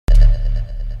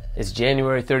It's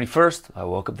January 31st. I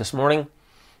woke up this morning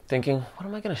thinking, what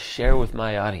am I going to share with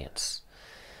my audience?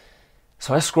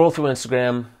 So I scroll through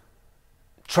Instagram.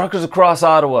 Truckers across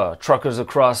Ottawa, truckers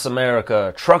across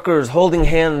America, truckers holding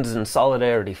hands in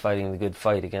solidarity fighting the good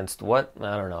fight against what?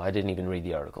 I don't know. I didn't even read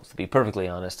the articles, to be perfectly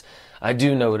honest. I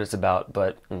do know what it's about,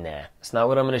 but nah, it's not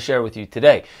what I'm going to share with you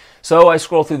today. So I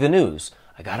scroll through the news.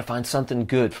 I got to find something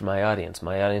good for my audience.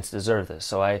 My audience deserves this.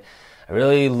 So I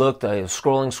really looked, I was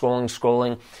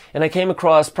scrolling, and I came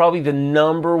across probably the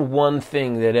number one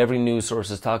thing that every news source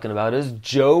is talking about is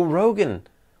Joe Rogan.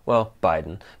 Well,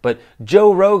 Biden, but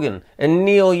Joe Rogan and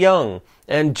Neil Young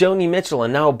and Joni Mitchell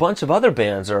and now a bunch of other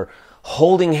bands are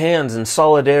holding hands in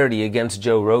solidarity against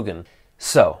Joe Rogan.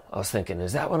 So I was thinking,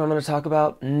 is that what I'm going to talk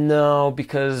about? No,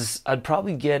 because I'd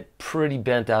probably get pretty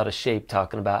bent out of shape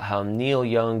talking about how Neil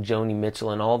Young, Joni Mitchell,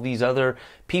 and all these other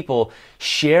people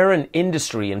share an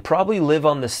industry and probably live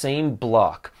on the same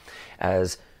block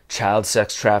as child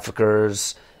sex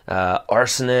traffickers,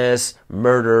 arsonists,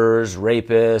 murderers,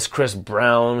 rapists, Chris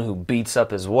Brown who beats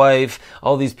up his wife,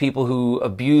 all these people who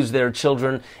abuse their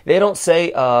children. They don't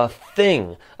say a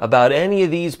thing about any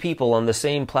of these people on the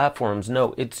same platforms.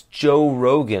 No, it's Joe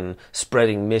Rogan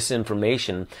spreading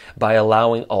misinformation by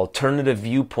allowing alternative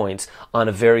viewpoints on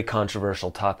a very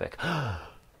controversial topic.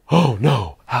 Oh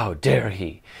no, how dare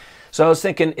he? So I was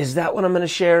thinking, is that what I'm going to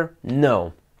share?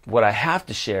 No. What I have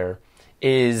to share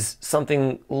is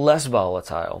something less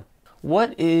volatile.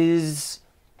 What is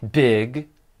big,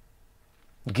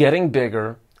 getting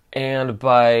bigger, and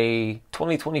by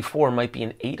 2024 might be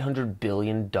an $800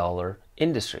 billion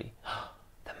industry?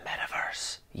 The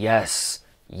metaverse.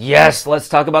 Yes, let's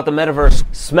talk about the metaverse.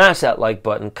 Smash that like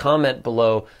button, comment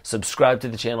below, subscribe to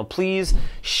the channel. Please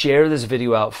share this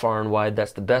video out far and wide.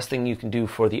 That's the best thing you can do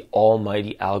for the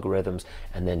almighty algorithms.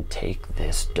 And then take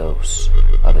this dose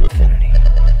of infinity.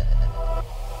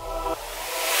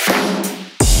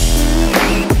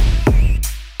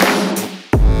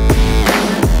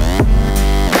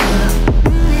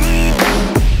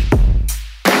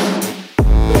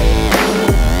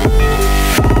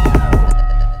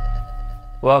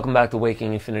 Welcome back to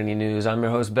Waking Infinity News. I'm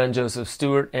your host, Ben Joseph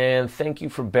Stewart, and thank you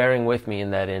for bearing with me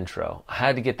in that intro. I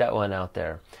had to get that one out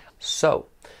there. So,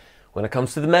 when it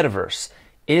comes to the metaverse,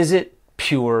 is it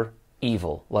pure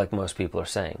evil, like most people are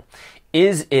saying?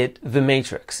 Is it the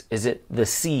Matrix? Is it the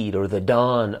seed or the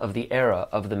dawn of the era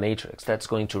of the Matrix that's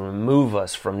going to remove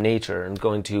us from nature and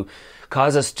going to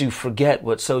cause us to forget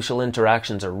what social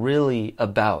interactions are really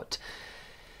about?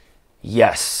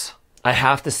 Yes. I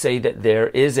have to say that there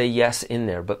is a yes in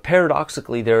there, but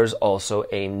paradoxically there's also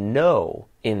a no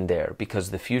in there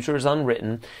because the future is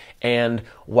unwritten, and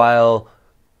while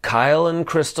Kyle and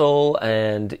Crystal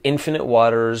and Infinite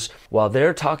Waters, while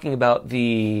they're talking about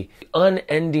the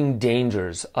unending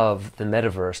dangers of the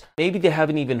metaverse, maybe they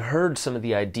haven't even heard some of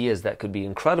the ideas that could be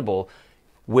incredible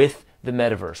with the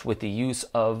metaverse, with the use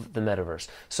of the metaverse.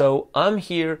 So I'm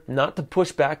here not to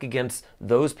push back against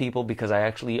those people because I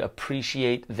actually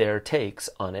appreciate their takes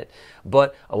on it,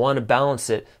 but I want to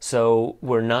balance it so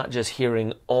we're not just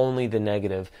hearing only the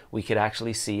negative. We could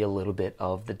actually see a little bit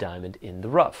of the diamond in the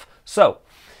rough. So,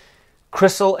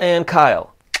 Crystal and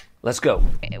Kyle, let's go.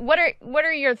 What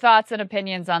are your thoughts and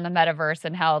opinions on the metaverse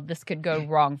and how this could go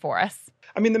wrong for us?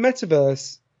 I mean, the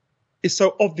metaverse is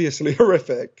so obviously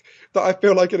horrific that I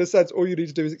feel like, in a sense, all you need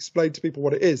to do is explain to people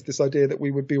what it is, this idea that we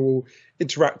would be all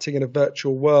interacting in a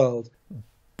virtual world.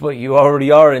 But you already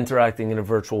are interacting in a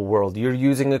virtual world. You're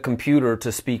using a computer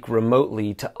to speak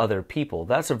remotely to other people.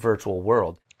 That's a virtual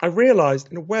world. I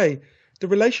realized, in a way, the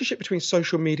relationship between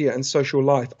social media and social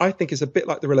life, I think, is a bit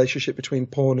like the relationship between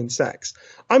porn and sex.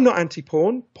 I'm not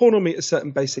anti-porn. Porn will meet a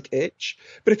certain basic itch.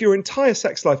 But if your entire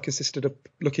sex life consisted of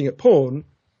looking at porn,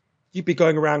 you'd be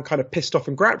going around kind of pissed off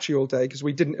and grouchy all day because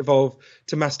we didn't evolve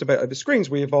to masturbate over screens.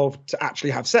 We evolved to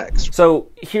actually have sex. So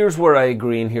here's where I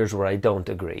agree and here's where I don't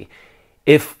agree.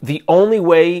 If the only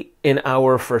way in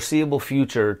our foreseeable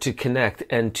future to connect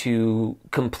and to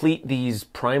complete these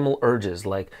primal urges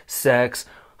like sex,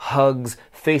 hugs,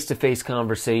 face-to-face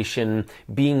conversation,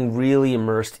 being really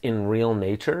immersed in real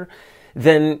nature,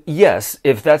 then yes,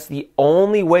 if that's the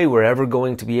only way we're ever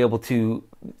going to be able to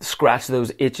scratch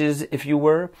those itches, if you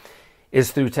were,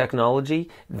 is through technology,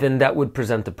 then that would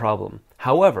present a problem.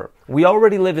 However, we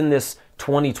already live in this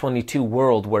 2022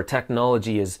 world where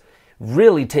technology is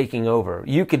really taking over.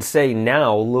 You could say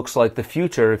now looks like the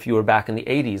future if you were back in the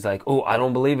 80s, like, oh, I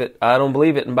don't believe it.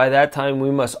 And by that time,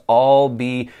 we must all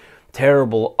be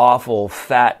terrible, awful,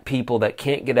 fat people that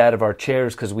can't get out of our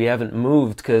chairs because we haven't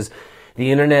moved because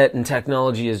the internet and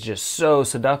technology is just so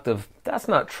seductive. That's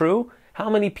not true. How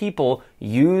many people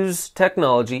use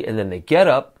technology and then they get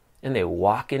up, and they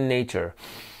walk in nature.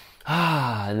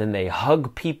 And then they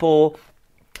hug people.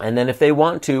 And then if they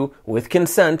want to, with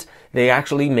consent, they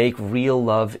actually make real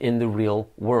love in the real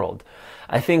world.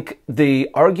 I think the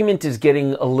argument is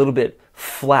getting a little bit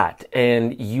flat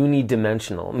and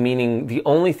unidimensional, meaning the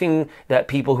only thing that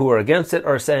people who are against it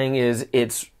are saying is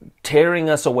it's tearing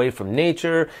us away from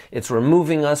nature, it's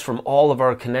removing us from all of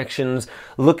our connections,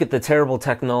 look at the terrible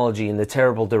technology and the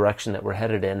terrible direction that we're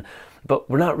headed in. But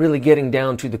we're not really getting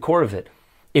down to the core of it.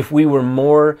 If we were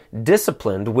more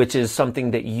disciplined, which is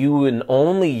something that you and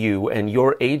only you and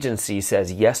your agency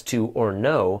says yes to or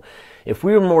no, if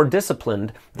we were more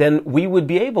disciplined, then we would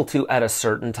be able to, at a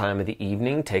certain time of the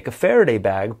evening, take a Faraday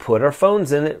bag, put our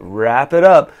phones in it, wrap it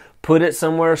up, put it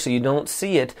somewhere so you don't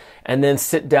see it, and then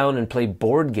sit down and play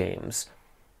board games.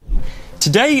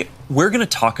 Today, we're going to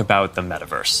talk about the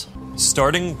metaverse,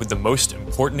 starting with the most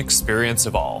important experience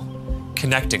of all,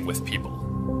 connecting with people.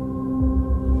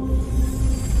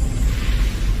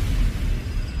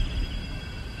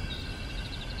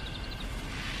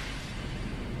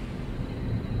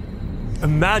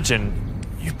 Imagine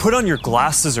you put on your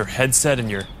glasses or headset and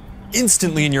you're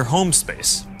instantly in your home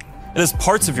space. It has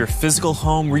parts of your physical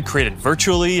home recreated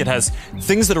virtually, it has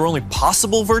things that are only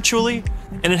possible virtually,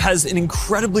 and it has an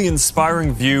incredibly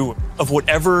inspiring view of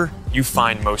whatever you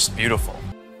find most beautiful.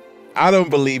 I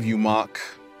don't believe you, Mark.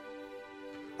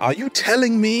 Are you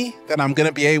telling me that I'm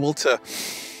gonna be able to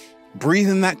breathe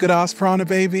in that good-ass prana,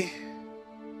 baby?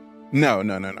 No.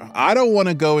 I don't want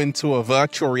to go into a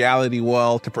virtual reality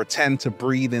world to pretend to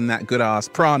breathe in that good-ass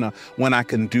prana when I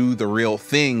can do the real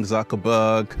thing,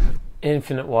 Zuckerberg.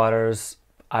 Infinite Waters,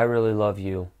 I really love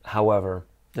you. However,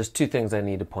 there's two things I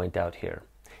need to point out here.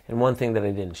 And one thing that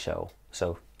I didn't show.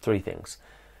 So, three things.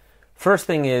 First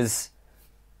thing is,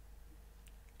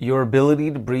 your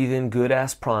ability to breathe in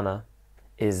good-ass prana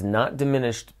is not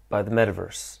diminished by the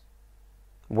metaverse.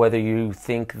 Whether you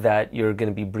think that you're going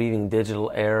to be breathing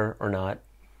digital air or not,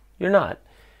 you're not.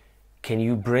 Can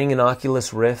you bring an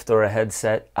Oculus Rift or a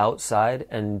headset outside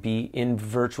and be in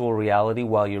virtual reality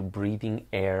while you're breathing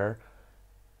air,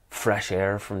 fresh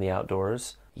air from the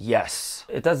outdoors? Yes.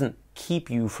 It doesn't keep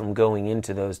you from going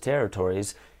into those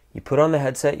territories. You put on the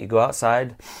headset, you go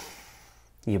outside,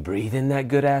 you breathe in that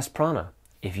good-ass prana.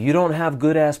 If you don't have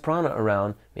good-ass prana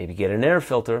around, maybe get an air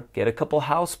filter, get a couple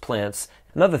house plants.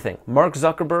 Another thing, Mark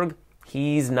Zuckerberg,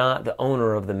 he's not the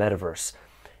owner of the metaverse.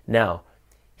 Now,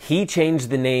 he changed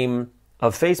the name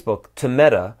of Facebook to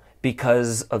Meta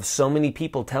because of so many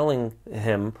people telling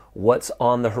him what's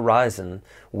on the horizon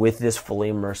with this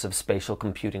fully immersive spatial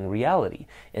computing reality.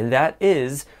 And that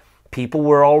is, people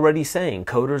were already saying,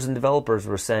 coders and developers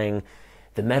were saying,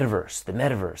 the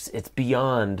metaverse, it's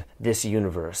beyond this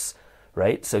universe,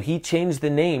 right? So he changed the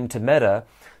name to Meta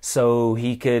so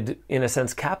he could, in a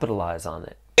sense, capitalize on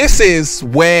it. This is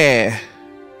where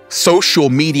social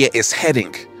media is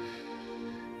heading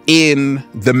in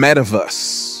the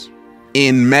metaverse,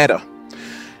 in Meta.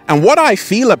 And what I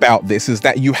feel about this is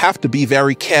that you have to be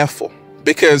very careful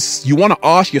because you want to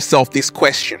ask yourself this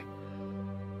question.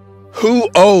 Who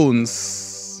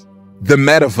owns the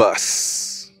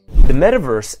metaverse? The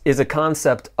metaverse is a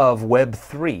concept of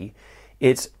Web3.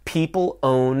 It's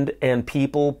people-owned and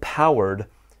people-powered,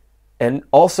 and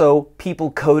also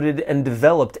people-coded and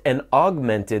developed and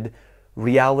augmented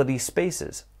reality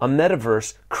spaces. A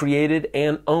metaverse created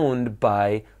and owned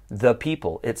by the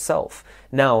people itself.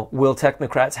 Now, will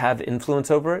technocrats have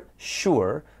influence over it?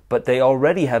 Sure, but they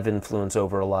already have influence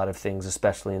over a lot of things,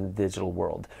 especially in the digital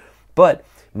world. But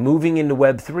moving into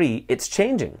Web3, it's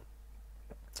changing.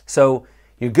 So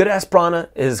your good-ass prana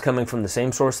is coming from the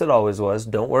same source it always was.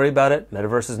 Don't worry about it.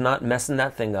 Metaverse is not messing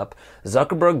that thing up.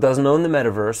 Zuckerberg doesn't own the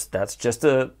metaverse. That's just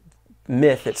a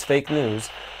myth. It's fake news.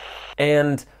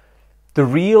 And the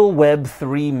real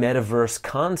Web3 metaverse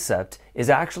concept is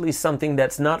actually something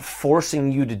that's not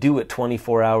forcing you to do it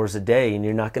 24 hours a day and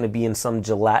you're not going to be in some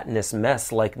gelatinous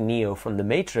mess like Neo from The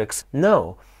Matrix.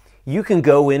 No. You can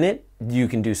go in it, you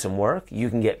can do some work,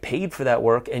 you can get paid for that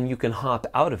work, and you can hop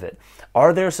out of it.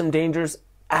 Are there some dangers?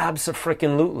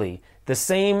 Abso-freaking-lutely. The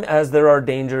same as there are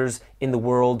dangers in the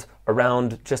world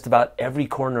around just about every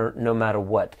corner, no matter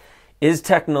what. Is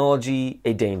technology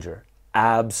a danger?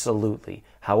 Absolutely.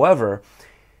 However,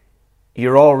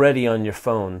 you're already on your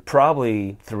phone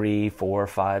probably 3, 4,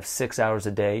 5, 6 hours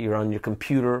a day. You're on your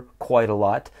computer quite a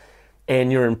lot.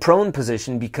 And you're in prone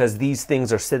position because these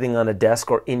things are sitting on a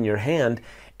desk or in your hand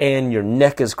and your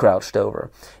neck is crouched over.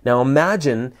 Now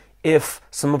imagine if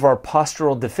some of our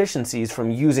postural deficiencies from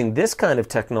using this kind of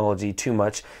technology too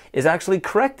much is actually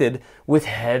corrected with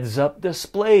heads-up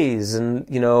displays and,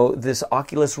 this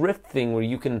Oculus Rift thing where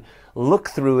you can look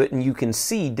through it and you can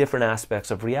see different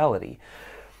aspects of reality.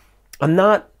 I'm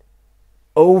not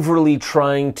overly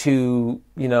trying to,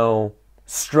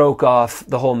 stroke off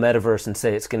the whole metaverse and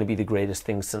say it's going to be the greatest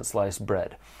thing since sliced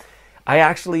bread.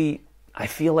 I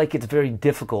feel like it's very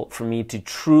difficult for me to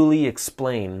truly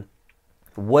explain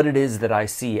what it is that I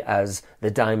see as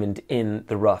the diamond in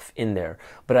the rough in there.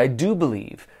 But I do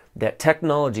believe that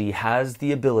technology has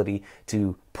the ability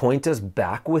to point us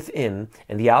back within,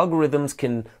 and the algorithms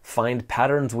can find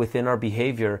patterns within our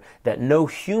behavior that no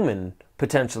human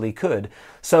potentially could.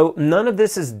 So none of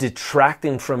this is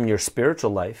detracting from your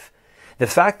spiritual life. The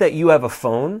fact that you have a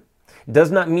phone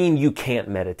does not mean you can't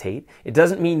meditate. It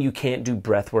doesn't mean you can't do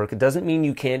breath work. It doesn't mean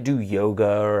you can't do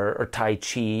yoga or Tai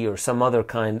Chi or some other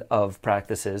kind of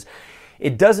practices.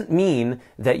 It doesn't mean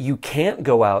that you can't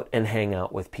go out and hang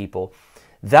out with people.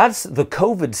 That's the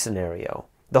COVID scenario.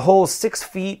 The whole 6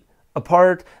 feet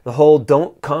apart, the whole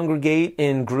don't congregate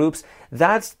in groups,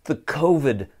 that's the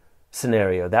COVID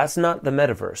scenario. That's not the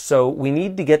metaverse. So we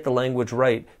need to get the language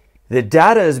right. The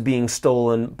data is being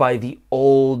stolen by the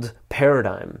old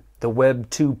paradigm, the Web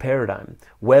 2 paradigm.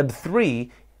 Web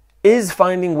 3 is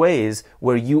finding ways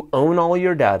where you own all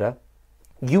your data,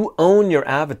 you own your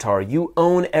avatar, you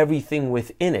own everything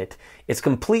within it. It's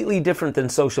completely different than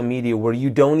social media where you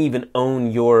don't even own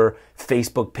your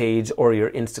Facebook page or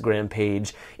your Instagram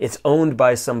page. It's owned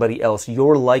by somebody else.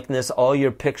 Your likeness, all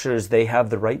your pictures, they have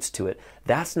the rights to it.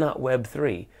 That's not Web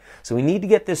 3. So we need to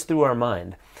get this through our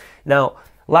mind. Now,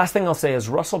 last thing I'll say is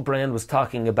Russell Brand was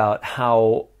talking about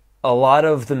how a lot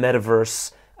of the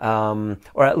metaverse,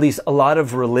 or at least a lot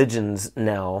of religions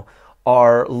now,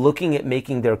 are looking at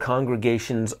making their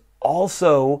congregations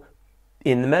also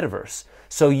in the metaverse.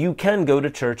 So you can go to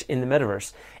church in the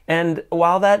metaverse. And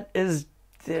while that is,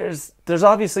 there's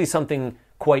obviously something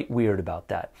quite weird about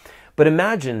that. But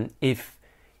imagine if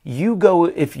you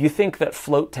think that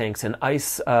float tanks and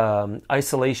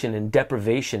isolation and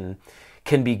deprivation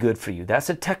can be good for you. That's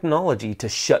a technology to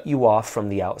shut you off from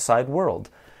the outside world.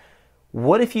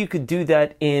 What if you could do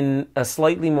that in a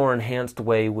slightly more enhanced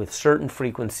way with certain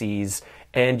frequencies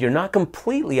and you're not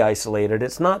completely isolated,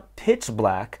 it's not pitch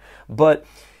black, but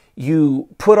you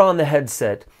put on the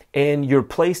headset and you're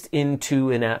placed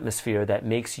into an atmosphere that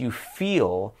makes you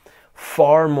feel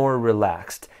far more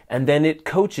relaxed, and then it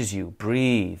coaches you,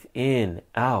 breathe, in,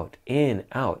 out, in,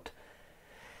 out.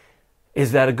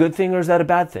 Is that a good thing or is that a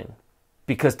bad thing?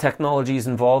 Because technology is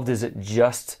involved, is it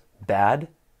just bad?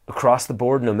 Across the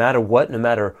board, no matter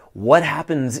what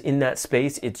happens in that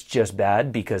space, it's just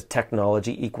bad because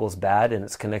technology equals bad and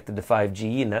it's connected to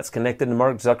 5G and that's connected to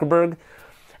Mark Zuckerberg?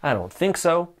 I don't think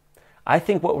so. I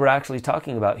think what we're actually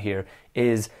talking about here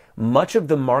is much of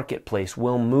the marketplace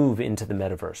will move into the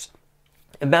metaverse.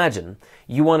 Imagine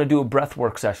you want to do a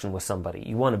breathwork session with somebody.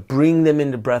 You want to bring them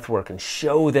into breathwork and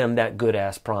show them that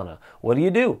good-ass prana. What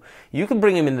do? You can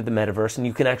bring them into the metaverse and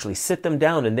you can actually sit them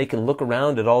down and they can look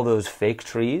around at all those fake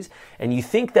trees, and you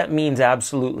think that means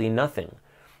absolutely nothing.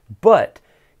 But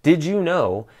did you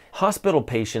know hospital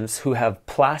patients who have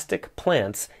plastic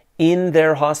plants in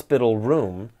their hospital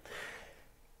room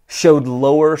showed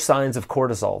lower signs of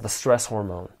cortisol, the stress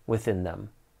hormone within them,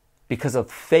 because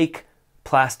of fake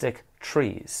plastic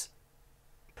trees?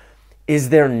 Is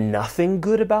there nothing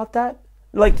good about that?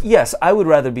 Like, yes, I would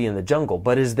rather be in the jungle,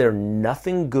 but is there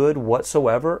nothing good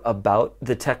whatsoever about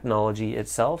the technology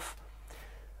itself?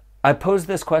 I pose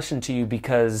this question to you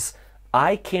because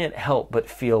I can't help but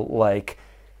feel like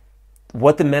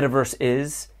what the metaverse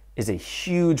is a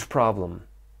huge problem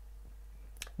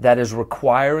that is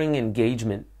requiring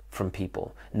engagement from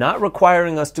people, not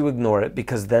requiring us to ignore it,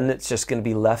 because then it's just going to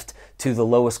be left to the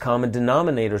lowest common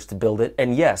denominators to build it.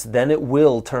 And yes, then it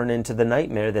will turn into the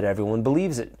nightmare that everyone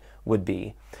believes it would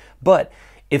be. But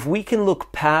if we can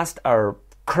look past our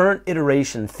current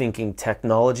iteration thinking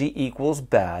technology equals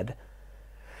bad,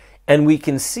 and we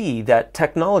can see that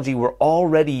technology, we're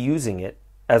already using it,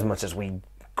 as much as we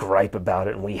gripe about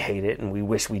it and we hate it and we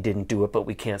wish we didn't do it, but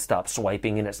we can't stop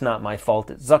swiping and it's not my fault,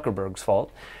 it's Zuckerberg's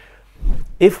fault.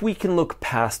 If we can look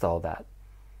past all that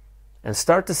and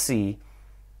start to see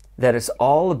that it's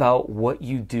all about what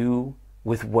you do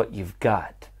with what you've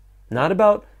got, not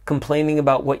about complaining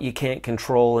about what you can't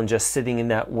control and just sitting in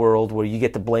that world where you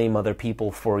get to blame other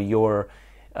people for your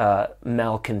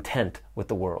malcontent with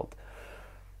the world.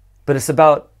 But it's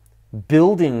about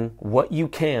building what you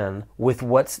can with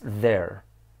what's there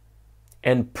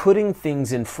and putting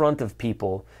things in front of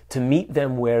people to meet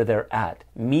them where they're at,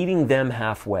 meeting them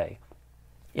halfway.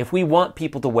 If we want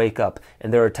people to wake up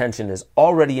and their attention is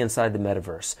already inside the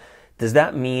metaverse, does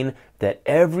that mean that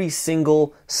every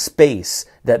single space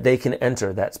that they can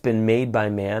enter that's been made by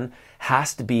man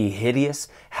has to be hideous,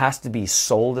 has to be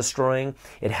soul-destroying?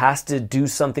 It has to do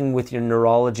something with your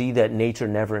neurology that nature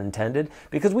never intended?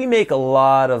 Because we make a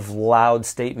lot of loud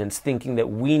statements thinking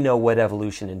that we know what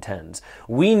evolution intends.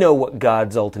 We know what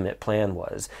God's ultimate plan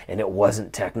was, and it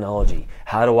wasn't technology.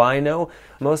 How do I know?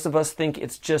 Most of us think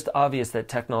it's just obvious that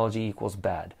technology equals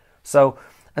bad. So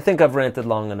I think I've ranted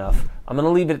long enough. I'm going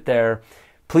to leave it there.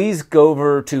 Please go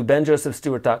over to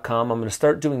benjosephstewart.com. I'm going to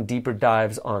start doing deeper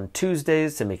dives on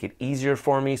Tuesdays to make it easier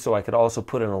for me so I could also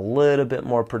put in a little bit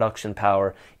more production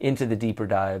power into the deeper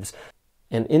dives.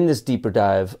 And in this deeper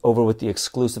dive, over with the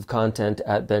exclusive content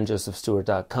at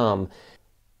benjosephstewart.com,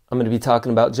 I'm going to be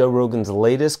talking about Joe Rogan's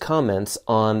latest comments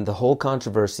on the whole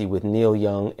controversy with Neil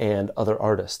Young and other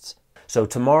artists. So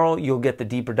tomorrow you'll get the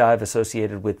deeper dive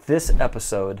associated with this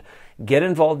episode. Get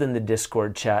involved in the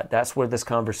Discord chat. That's where this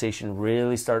conversation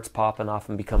really starts popping off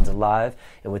and becomes alive.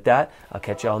 And with that, I'll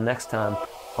catch y'all next time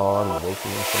on Awakening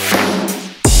from the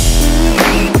Universe.